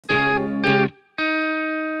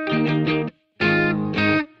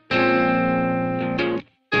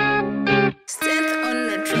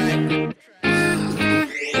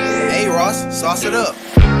Hey Ross, sauce it up.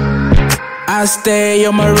 I stay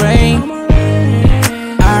on my reign,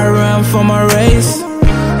 I run for my race,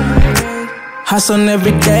 hustle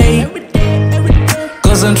every day,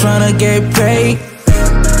 cause I'm tryna get paid.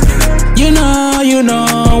 You know,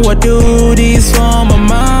 I do this for my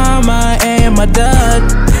mama and my dad.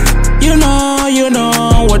 You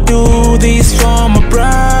know, I do this for my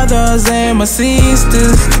brothers and my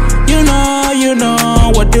sisters. You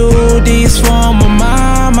know, I do this for my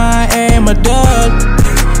mama and my dad.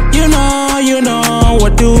 You know, I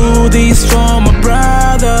do this for my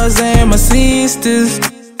brothers and my sisters.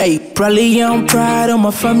 Hey, probably I'm proud of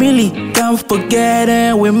my family. Can't forget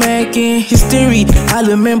it, we're making history. I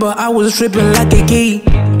remember I was tripping like a kid.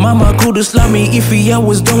 Mama could've slapped me if I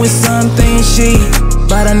was doing something shit.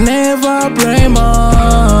 But I never blame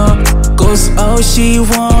her, cause all she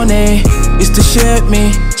wanted is to shape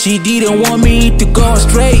me. She didn't want me to go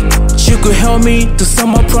straight. She could help me to solve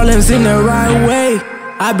my problems in the right way.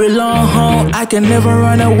 I belong home, I can never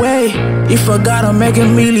run away. If I gotta make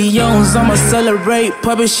millions, I'ma celebrate.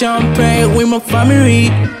 Pop champagne with my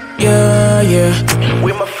family. Yeah,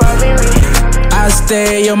 with my family. I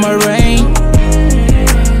stay on my reign,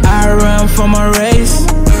 I run for my race,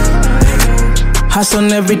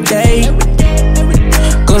 hustle every day,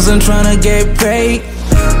 cause I'm tryna get paid.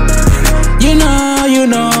 You know,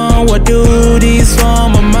 I do this for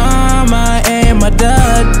my mama and my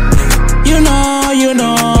dad. You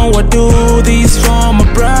know, I do this for my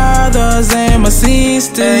brothers and my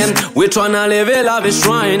sisters. And we're tryna live a lavish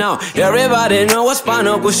right now. Everybody know what's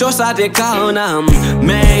pano, go show sa de kauna.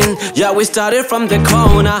 Man, yeah, we started from the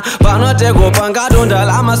corner. Pano te go panga dunda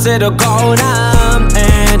lama se the corner.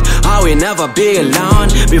 And I will never be alone.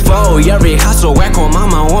 Before every hustle, work on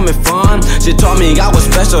mama want me fun. She told me I was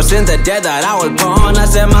special since the day that I was born. I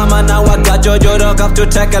said, mama, now I got you don't have to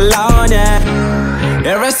take a loan, yeah.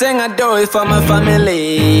 Everything I do is for my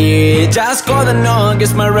family. Just call the nog,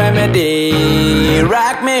 it's my remedy.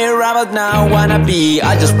 Rock me, rabbit, now wanna be.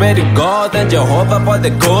 I just pray to God and Jehovah for the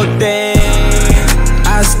good thing.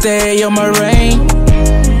 I stay on my reign,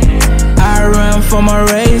 I run for my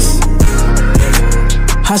race,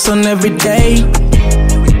 hustle every day,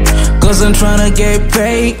 cause I'm tryna get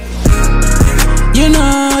paid. You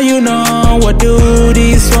know, I do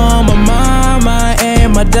this for my mama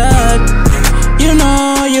and my dad. You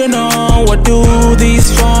know, I do this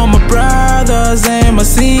for my brothers and my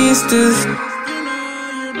sisters. You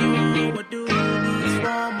know, I do this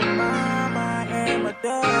for my mama and my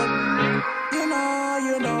dad. You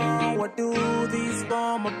know, I do this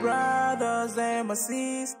for my brothers and my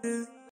sisters.